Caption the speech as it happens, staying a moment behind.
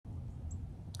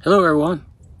Hello everyone.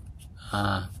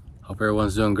 Hope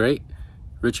everyone's doing great.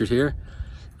 Richard here.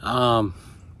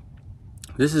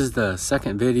 This is the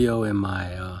second video in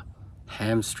my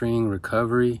hamstring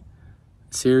recovery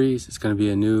series. It's going to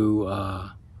be a new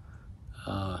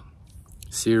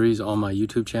series on my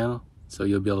YouTube channel, so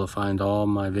you'll be able to find all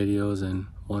my videos in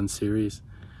one series.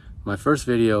 My first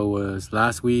video was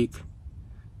last week,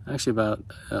 actually about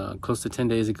close to 10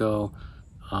 days ago.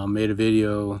 Made a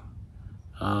video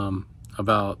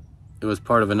about, it was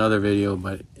part of another video,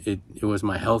 but it was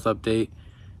my health update.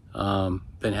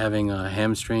 Been having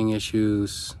hamstring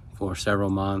issues for several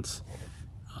months.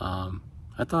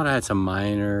 I thought I had some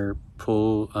minor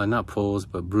not pulls,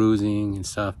 but bruising and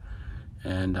stuff.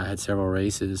 And I had several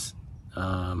races.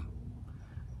 I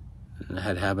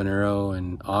had habanero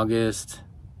in August,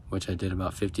 which I did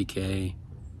about 50K.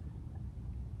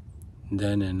 And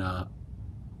then in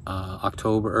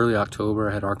early October,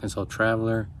 I had Arkansas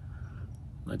Traveler.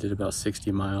 I did about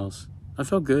 60 miles. I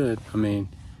felt good. I mean,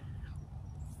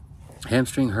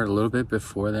 hamstring hurt a little bit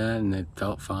before that, and it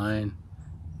felt fine,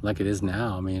 like it is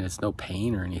now. I mean, it's no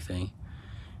pain or anything.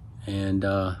 And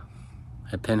at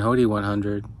Pinhoti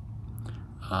 100,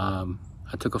 I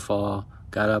took a fall,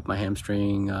 got up, my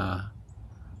hamstring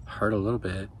hurt a little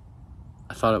bit.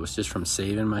 I thought it was just from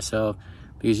saving myself,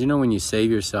 because you know when you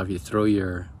save yourself, you throw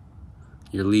your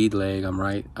lead leg. I'm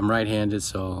right-handed,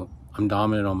 so I'm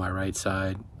dominant on my right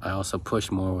side. I also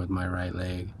push more with my right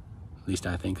leg. At least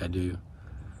I think I do.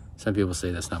 Some people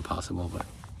say that's not possible, but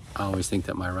I always think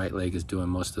that my right leg is doing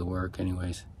most of the work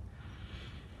anyways.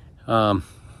 Because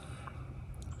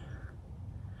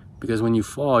when you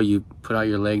fall, you put out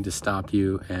your leg to stop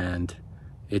you, and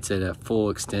it's at a full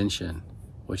extension,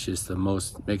 which is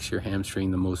makes your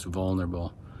hamstring the most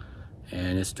vulnerable.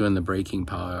 And it's doing the braking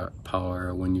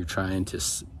power when you're trying to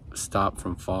stop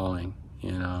from falling.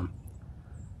 You know,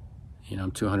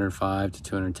 I'm 205 to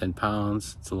 210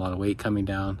 pounds. It's a lot of weight coming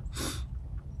down.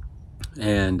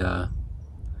 And I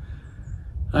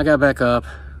got back up,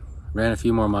 ran a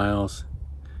few more miles,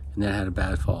 and then I had a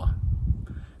bad fall.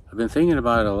 I've been thinking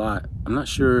about it a lot. I'm not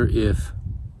sure if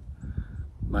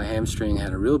my hamstring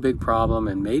had a real big problem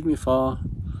and made me fall,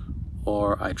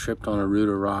 or I tripped on a root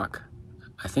or rock.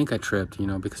 I think I tripped,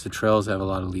 because the trails have a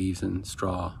lot of leaves and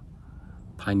straw,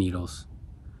 pine needles.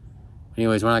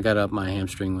 Anyways, when I got up, my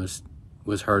hamstring was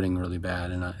hurting really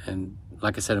bad, and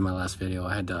like I said in my last video,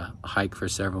 I had to hike for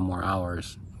several more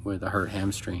hours with a hurt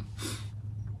hamstring.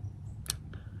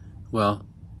 Well,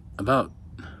 about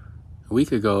a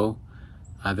week ago,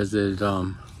 I visited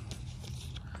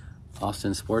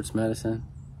Austin Sports Medicine.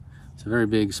 It's a very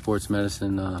big sports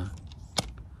medicine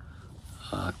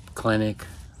clinic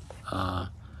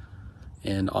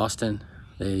in Austin.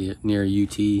 They near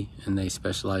UT, and they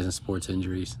specialize in sports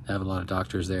injuries. They have a lot of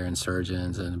doctors there and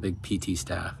surgeons and a big PT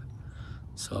staff.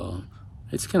 So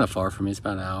it's kind of far from me. It's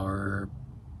about an hour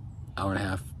and a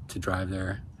half to drive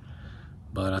there.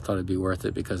 But I thought it'd be worth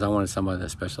it because I wanted somebody that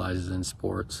specializes in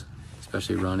sports,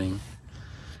 especially running.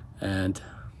 And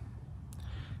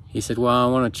he said, well,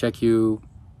 I want to check you.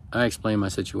 I explained my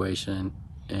situation,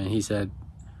 and he said,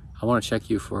 I want to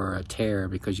check you for a tear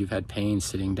because you've had pain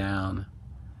sitting down.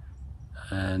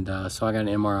 And so I got an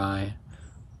MRI,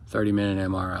 30-minute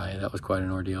MRI. That was quite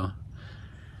an ordeal.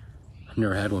 I've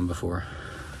never had one before.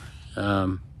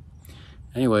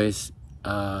 Anyways,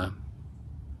 my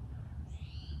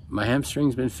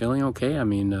hamstring's been feeling okay. I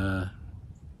mean,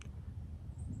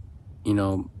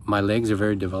 my legs are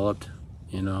very developed.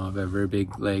 I've had very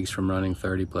big legs from running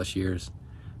 30 plus years.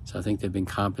 So I think they've been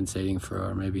compensating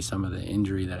for maybe some of the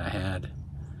injury that I had.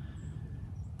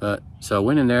 So I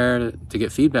went in there to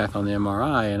get feedback on the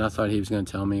MRI, and I thought he was going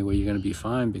to tell me, well, you're going to be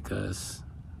fine, because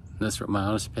that's my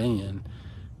honest opinion,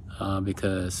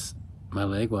 because my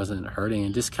leg wasn't hurting.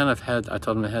 And just kind of I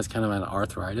told him it has kind of an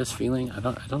arthritis feeling. I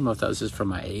don't know if that was just from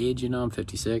my age, I'm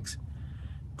 56,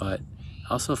 but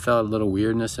I also felt a little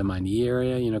weirdness in my knee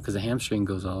area, because the hamstring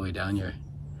goes all the way down here,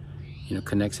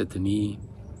 connects at the knee.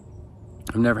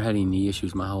 I've never had any knee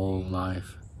issues my whole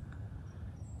life.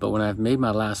 But when I've made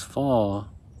my last fall,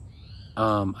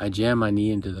 I jammed my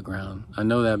knee into the ground. I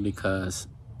know that because,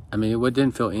 it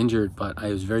didn't feel injured, but I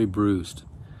was very bruised.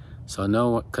 So I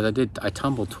know, because I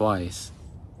tumbled twice.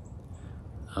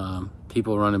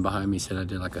 People running behind me said I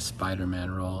did like a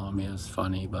Spider-Man roll. It was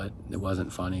funny, but it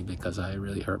wasn't funny because I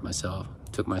really hurt myself.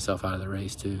 Took myself out of the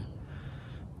race too.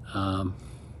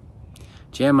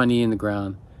 Jammed my knee in the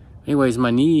ground. Anyways,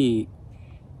 my knee,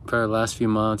 for the last few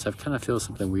months, I've kind of feel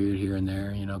something weird here and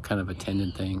there, kind of a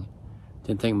tendon thing.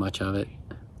 Didn't think much of it.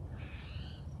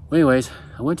 Well, anyways,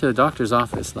 I went to the doctor's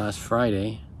office last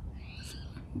Friday.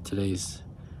 Today's,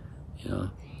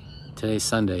 Today's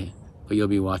Sunday, but you'll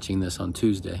be watching this on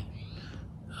Tuesday.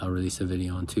 I'll release a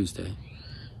video on Tuesday.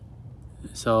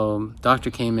 So doctor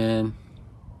came in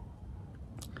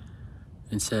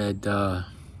and said,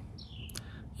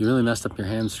 you really messed up your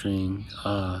hamstring.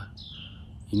 You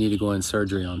need to go in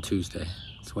surgery on Tuesday.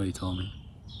 That's what he told me.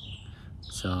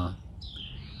 So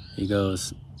he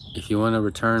goes, if you want to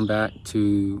return back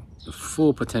to the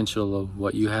full potential of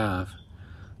what you have,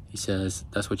 he says,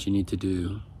 that's what you need to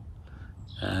do.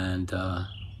 And I'll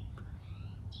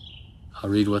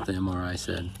read what the MRI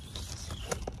said.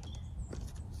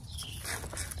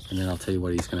 And then I'll tell you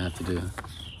what he's going to have to do.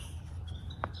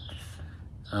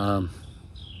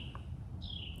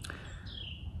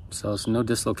 So it's no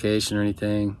dislocation or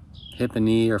anything. Hip and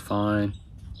knee are fine.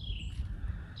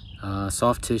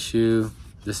 Soft tissue,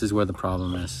 this is where the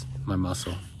problem is. My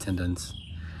muscle, tendons.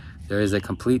 There is a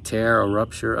complete tear or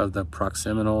rupture of the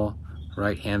proximal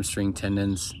right hamstring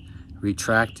tendons,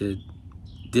 retracted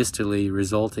distally,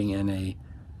 resulting in a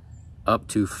up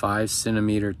to 5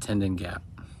 centimeter tendon gap.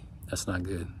 That's not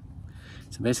good.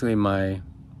 So basically my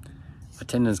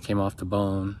tendons came off the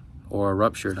bone or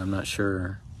ruptured, I'm not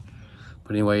sure.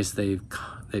 But anyways, they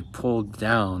pulled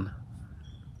down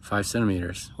 5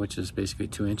 centimeters, which is basically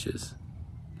 2 inches.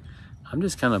 I'm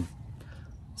just kind of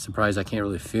surprised I can't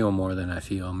really feel more than I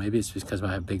feel. Maybe it's because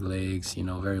I have big legs, you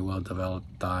know, very well developed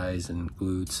thighs and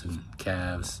glutes and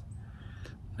calves.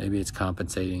 Maybe it's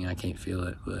compensating, I can't feel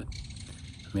it, but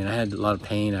I mean, I had a lot of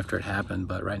pain after it happened,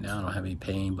 but right now I don't have any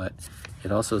pain. But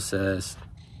it also says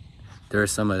there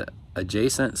is some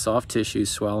adjacent soft tissue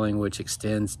swelling which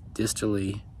extends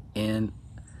distally in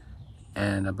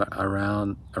and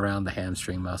around the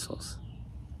hamstring muscles.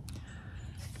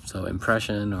 So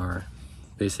impression, or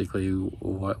basically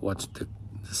what's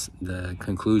the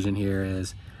conclusion here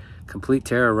is complete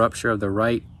tear or rupture of the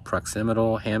right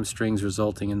proximal hamstrings,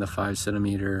 resulting in the 5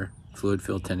 centimeter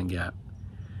fluid-filled tendon gap.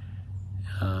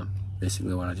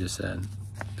 Basically what I just said.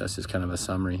 That's just kind of a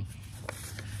summary.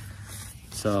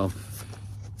 So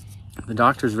the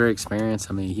doctor's very experienced.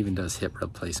 I mean, he even does hip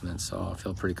replacements, so I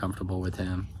feel pretty comfortable with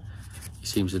him. He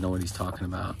seems to know what he's talking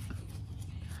about.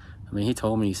 I mean, he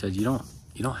told me, he said, you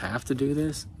don't have to do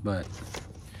this, but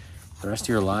the rest of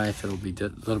your life it'll be a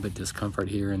little bit discomfort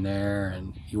here and there,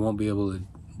 and you won't be able to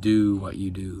do what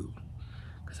you do,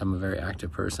 because I'm a very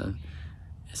active person.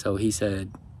 So he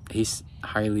said he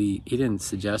didn't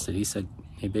suggest it.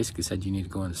 He basically said you need to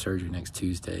go into surgery next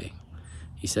Tuesday.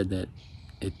 He said that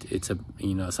it's a,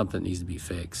 you know, something that needs to be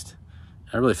fixed.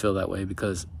 I really feel that way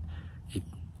because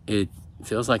it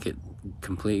feels like it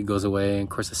completely goes away. And of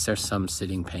course, there's some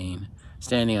sitting pain.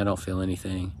 Standing, I don't feel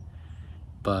anything,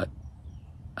 but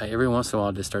every once in a while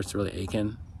it just starts really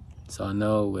aching. So I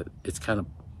know it's kind of,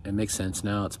 it makes sense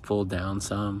now. It's pulled down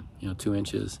some, you know, 2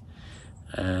 inches.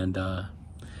 And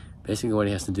basically what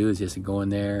he has to do is he has to go in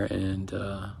there and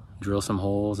drill some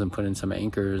holes and put in some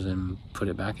anchors and put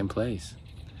it back in place.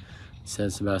 He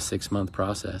says it's about a 6-month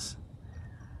process,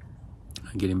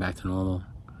 getting back to normal.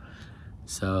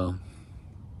 So,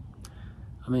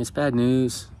 I mean, it's bad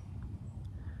news,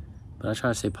 but I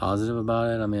try to stay positive about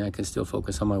it. I mean, I can still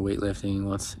focus on my weightlifting.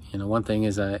 Once, you know, one thing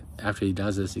is that after he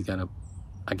does this,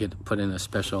 I get to put in a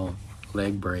special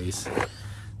leg brace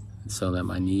so that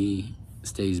my knee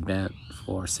stays bent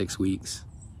for 6 weeks.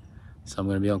 So I'm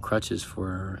going to be on crutches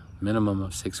for a minimum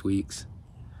of 6 weeks.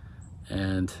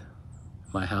 And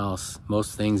my house,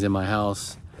 most things in my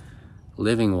house,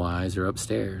 living wise, are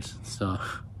upstairs. So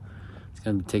it's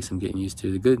going to take some getting used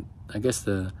to. I guess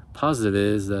the positive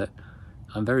is that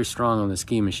I'm very strong on the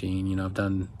ski machine. You know, I've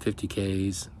done 50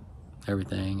 Ks,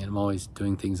 everything, and I'm always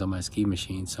doing things on my ski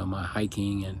machine. So my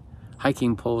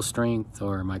hiking pole strength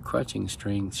or my crutching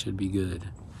strength should be good.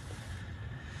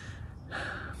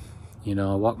 You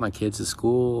know, I walk my kids to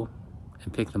school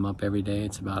and pick them up every day.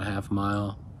 It's about a half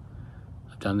mile.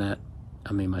 I've done that.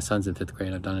 I mean, my son's in 5th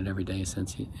grade. I've done it every day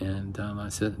since and my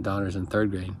daughter's in 3rd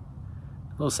grade. I'm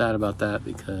a little sad about that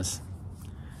because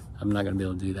I'm not going to be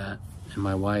able to do that. And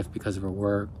my wife, because of her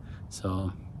work,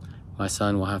 so my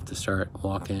son will have to start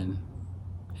walking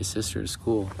his sister to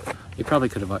school. He probably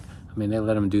could have, I mean, they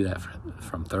let him do that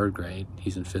from 3rd grade.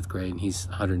 He's in 5th grade, and he's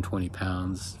 120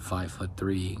 pounds,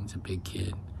 5'3". He's a big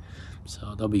kid.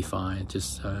 So they'll be fine.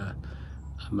 Just,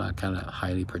 I'm a kind of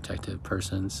highly protective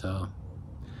person, so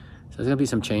there's gonna be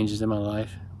some changes in my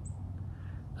life.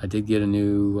 I did get a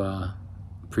new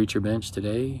preacher bench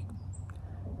today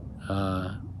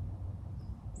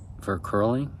for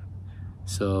curling.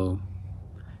 So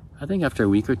I think after a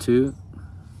week or two,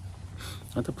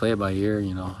 I have to play it by ear,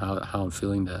 you know, how I'm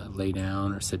feeling to lay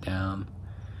down or sit down.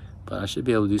 But I should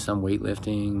be able to do some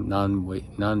weightlifting,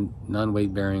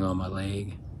 non-weight bearing on my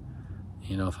leg.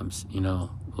 You know, if I'm, you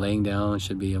know, laying down, I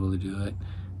should be able to do it.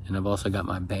 And I've also got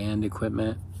my band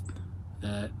equipment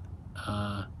that,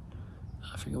 I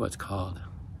forget what it's called.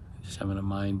 Just having a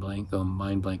mind blank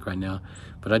right now.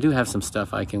 But I do have some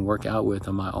stuff I can work out with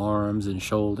on my arms and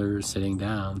shoulders sitting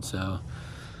down. So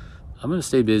I'm gonna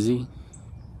stay busy.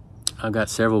 I've got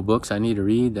several books I need to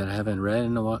read that I haven't read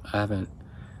in a while.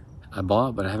 I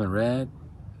bought, but I haven't read.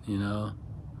 You know,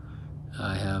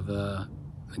 I have the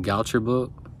Goucher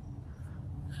book,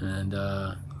 and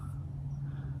I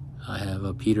have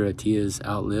a Peter Attia's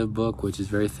Outlive book, which is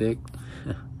very thick.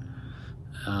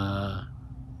 I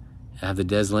have the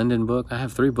Des Linden book. I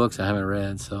have 3 books I haven't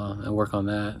read, so I'll work on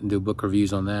that and do book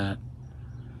reviews on that.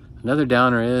 Another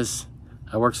downer is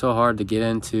I worked so hard to get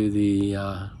into the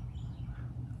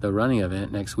running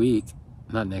event next week.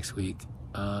 Not next week.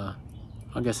 I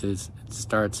guess it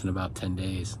starts in about 10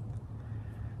 days.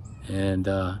 And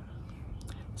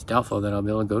it's doubtful that I'll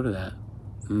be able to go to that.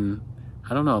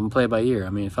 I don't know. I'm gonna play it by ear. I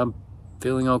mean, if I'm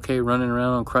feeling okay running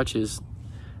around on crutches,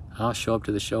 I'll show up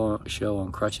to the show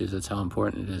on crutches. That's how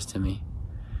important it is to me.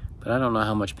 But I don't know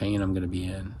how much pain I'm gonna be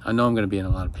in. I know I'm gonna be in a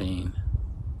lot of pain.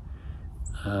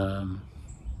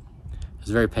 It's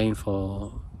very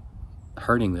painful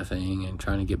hurting the thing and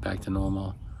trying to get back to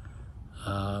normal.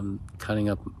 Cutting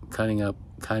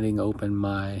open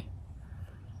my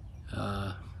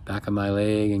back of my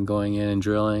leg and going in and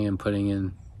drilling and putting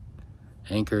in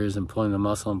anchors and pulling the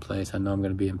muscle in place. I know I'm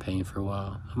going to be in pain for a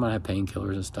while. I'm going to have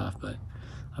painkillers and stuff, but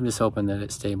I'm just hoping that it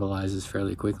stabilizes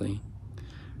fairly quickly.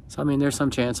 So I mean, there's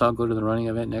some chance I'll go to the running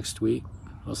event next week.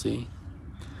 We'll see.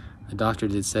 The doctor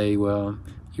did say, well,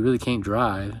 you really can't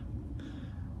drive.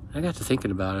 I got to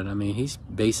thinking about it. I mean, he's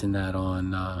basing that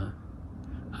on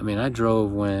I mean, I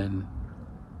drove when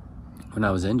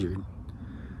I was injured.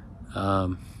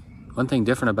 One thing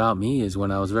different about me is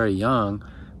when I was very young,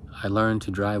 I learned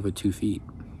to drive with 2 feet.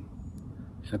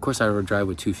 And of course I would drive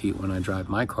with 2 feet when I drive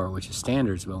my car, which is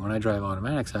standards, but when I drive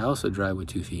automatics, I also drive with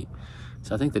 2 feet.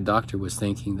 So I think the doctor was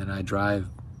thinking that I drive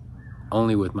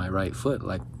only with my right foot,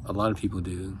 like a lot of people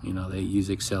do. You know, they use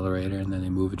the accelerator and then they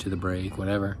move it to the brake,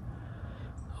 whatever.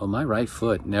 Well, my right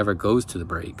foot never goes to the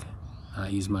brake. I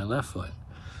use my left foot.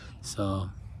 So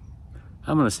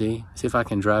I'm gonna see if I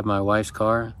can drive my wife's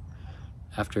car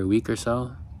after a week or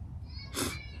so.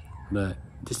 But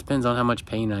it just depends on how much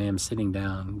pain I am sitting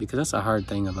down, because that's a hard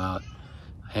thing about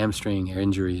hamstring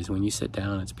injuries. When you sit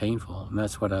down, it's painful, and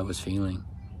that's what I was feeling.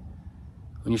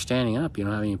 When you're standing up, you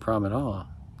don't have any problem at all.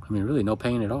 I mean, really no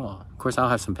pain at all. Of course, I'll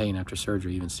have some pain after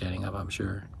surgery, even standing up, I'm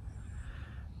sure.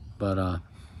 But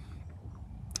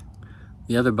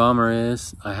the other bummer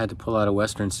is I had to pull out a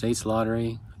Western States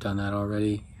lottery. I've done that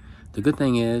already. The good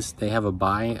thing is they have a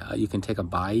buy, you can take a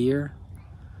buy year.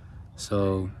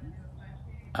 So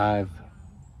I've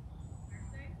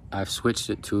switched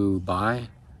it to buy.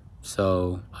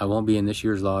 So I won't be in this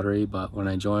year's lottery, but when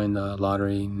I join the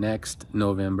lottery next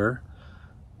November,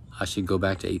 I should go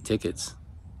back to 8 tickets.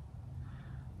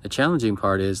 The challenging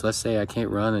part is, let's say I can't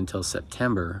run until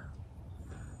September.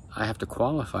 I have to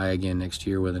qualify again next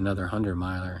year with another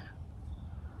 100-miler.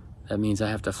 That means I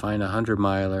have to find a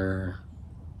 100-miler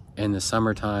in the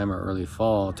summertime or early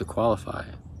fall to qualify.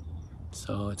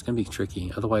 So it's gonna be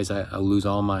tricky. Otherwise I'll lose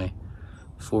all my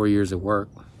 4 years of work.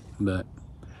 But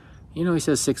you know, he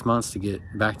says 6 months to get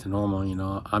back to normal. You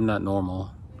know, I'm not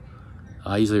normal.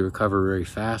 I usually recover very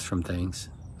fast from things.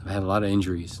 I've had a lot of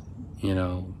injuries, you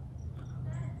know,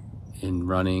 in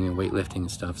running and weightlifting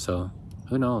and stuff. So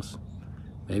who knows?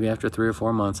 Maybe after 3 or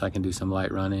 4 months I can do some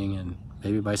light running, and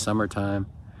maybe by summertime.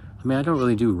 I mean, I don't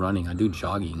really do running. I do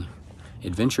jogging,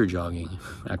 adventure jogging,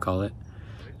 I call it.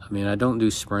 I mean, I don't do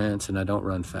sprints and I don't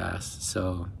run fast,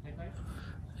 so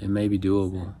it may be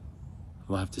doable.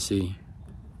 We'll have to see.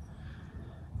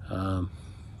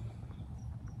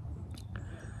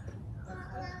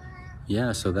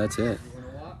 Yeah, so that's it.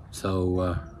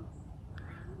 So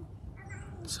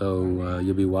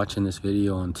you'll be watching this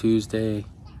video on Tuesday.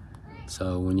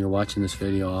 So when you're watching this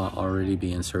video, I'll already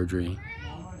be in surgery.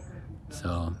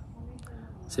 So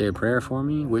say a prayer for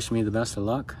me, wish me the best of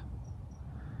luck.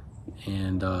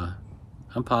 And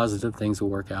I'm positive things will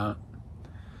work out.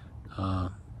 Yeah,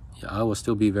 I will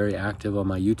still be very active on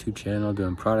my YouTube channel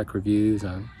doing product reviews.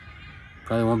 I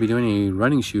probably won't be doing any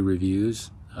running shoe reviews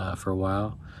for a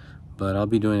while, but I'll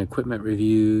be doing equipment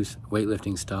reviews,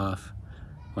 weightlifting stuff.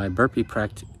 My burpee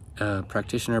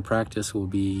practitioner practice will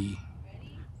be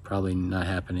probably not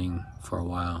happening for a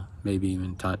while, maybe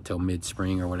even till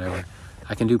mid-spring or whatever.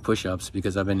 I can do push-ups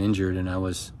because I've been injured, and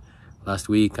last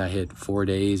week I hit 3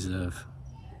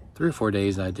 or 4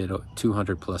 days I did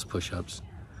 200 plus push-ups.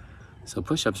 So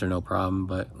push-ups are no problem,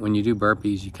 but when you do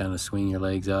burpees, you kind of swing your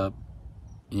legs up.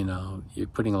 You know, you're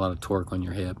putting a lot of torque on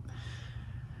your hip.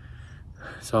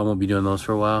 So I won't be doing those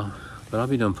for a while, but I'll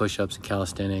be doing push-ups and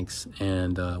calisthenics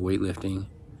and weightlifting.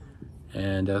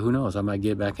 And who knows, I might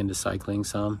get back into cycling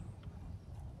some,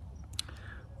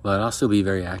 but I'll still be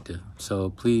very active. So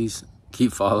please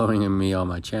keep following me on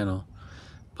my channel.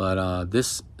 But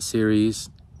this series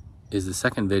is the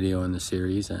second video in the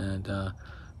series, and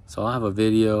so I'll have a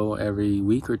video every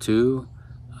week or two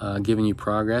giving you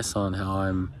progress on how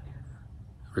I'm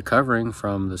recovering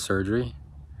from the surgery.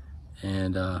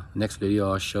 And next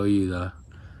video I'll show you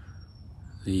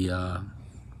the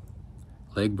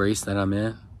leg brace that I'm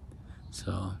in.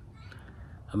 So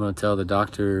I'm going to tell the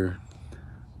doctor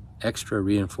extra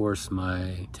reinforce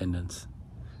my tendons.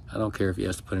 I don't care if he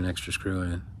has to put an extra screw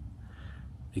in,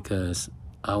 because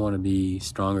I want to be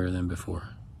stronger than before,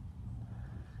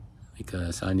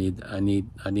 because I need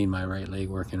my right leg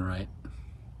working right.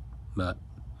 But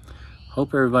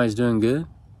hope everybody's doing good.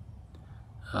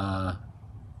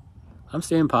 I'm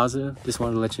staying positive. Just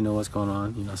wanted to let you know what's going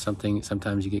on. You know,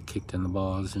 sometimes you get kicked in the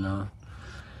balls, you know,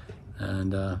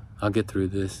 and I'll get through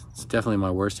this. It's definitely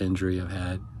my worst injury I've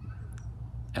had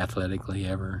athletically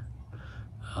ever.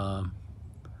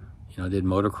 You know, I did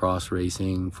motocross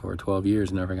racing for 12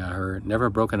 years, never got hurt, never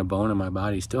broken a bone in my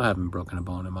body, still haven't broken a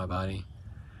bone in my body.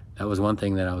 That was one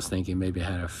thing that I was thinking, maybe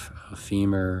I had a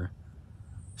femur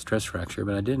stress fracture,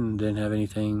 but I didn't have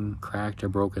anything cracked or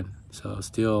broken. So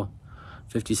still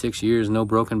 56 years, no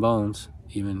broken bones,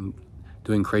 even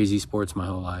doing crazy sports my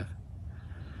whole life.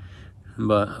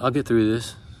 But I'll get through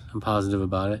this. I'm positive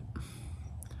about it.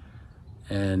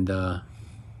 And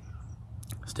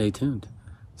stay tuned.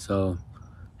 So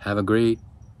have a great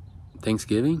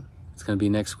Thanksgiving. It's going to be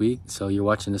next week. So you're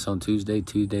watching this on Tuesday.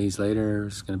 2 days later,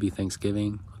 it's going to be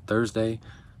Thanksgiving. Thursday,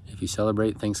 if you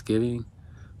celebrate Thanksgiving,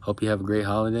 hope you have a great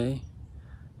holiday.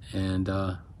 And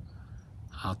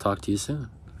I'll talk to you soon.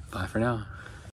 Bye for now.